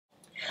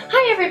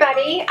Hi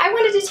everybody! I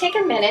wanted to take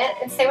a minute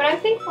and say what I'm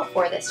thankful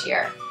for this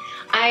year.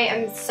 I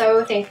am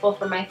so thankful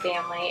for my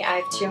family. I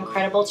have two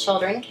incredible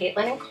children,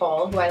 Caitlin and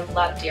Cole, who I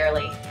love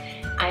dearly.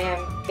 I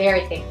am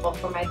very thankful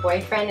for my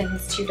boyfriend and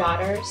his two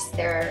daughters.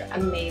 They're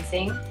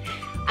amazing.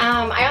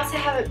 I also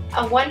have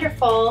a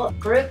wonderful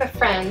group of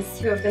friends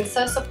who have been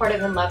so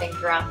supportive and loving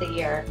throughout the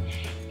year.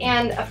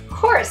 And of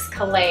course,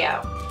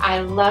 KALEO.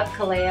 I love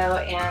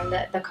KALEO,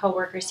 and the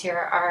co-workers here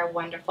are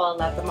wonderful. I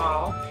love them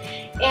all.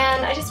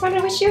 And I just wanted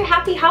to wish you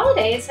happy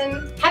holidays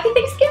and happy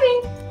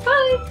Thanksgiving.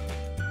 Bye!